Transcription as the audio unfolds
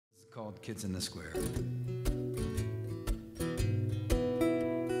called Kids in the Square.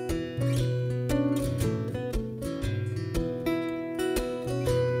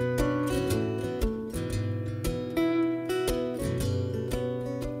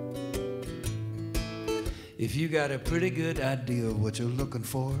 If you got a pretty good idea of what you're looking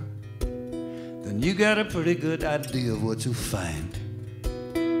for, then you got a pretty good idea of what you'll find.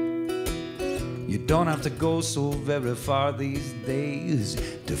 You don't have to go so very far these days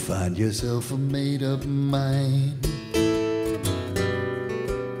to find yourself a made-up mind.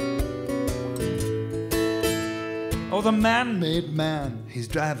 Oh, the man-made man, he's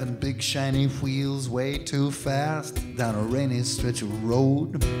driving big shiny wheels way too fast down a rainy stretch of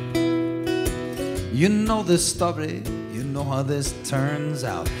road. You know this story, you know how this turns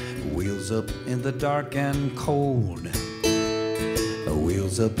out. Wheels up in the dark and cold.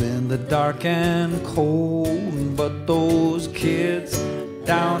 Wheels up in the dark and cold. But those kids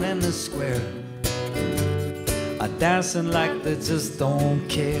down in the square are dancing like they just don't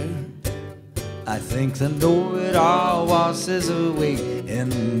care. I think they know it all washes away in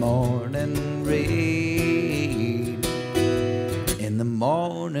the morning rain. In the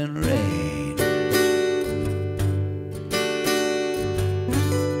morning rain.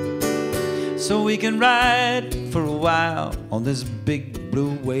 So we can ride for a while on this big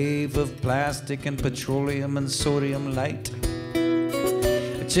blue wave of plastic and petroleum and sodium light.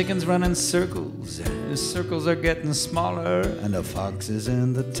 The chickens run in circles, the circles are getting smaller, and the fox is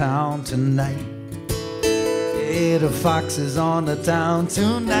in the town tonight. Yeah, the fox is on the town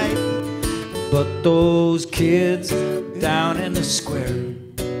tonight. But those kids down in the square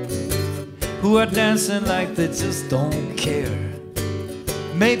who are dancing like they just don't care,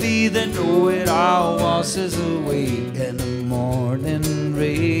 maybe they know it all washes away in the morning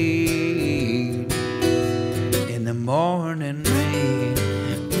rain. In the morning rain.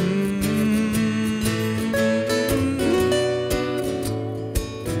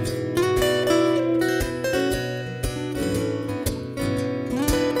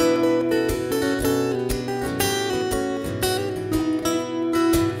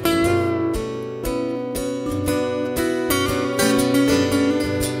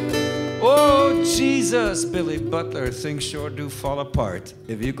 Jesus, Billy Butler, things sure do fall apart.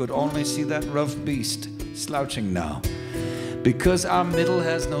 If you could only see that rough beast slouching now. Because our middle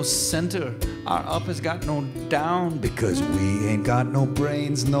has no center, our up has got no down. Because we ain't got no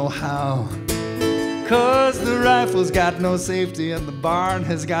brains, no how. Cause the rifle's got no safety, and the barn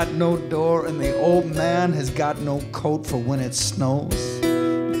has got no door, and the old man has got no coat for when it snows.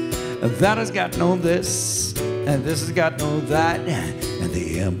 And that has got no this, and this has got no that, and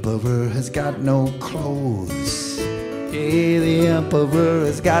the emperor has got no clothes. Yeah, the emperor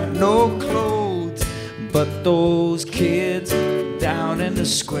has got no clothes. But those kids down in the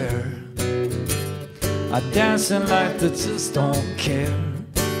square are dancing like they just don't care.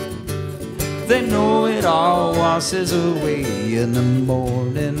 They know it all washes away in the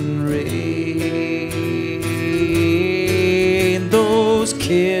morning rain. Those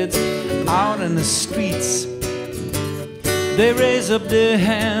kids out in the streets, they raise up their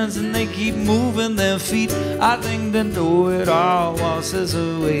hands and they keep moving their feet. I think they know it all washes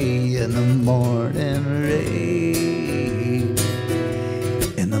away in the morning rain.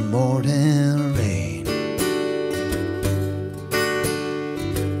 In the morning rain.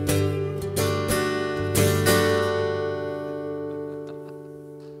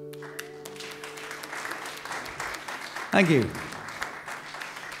 Thank you.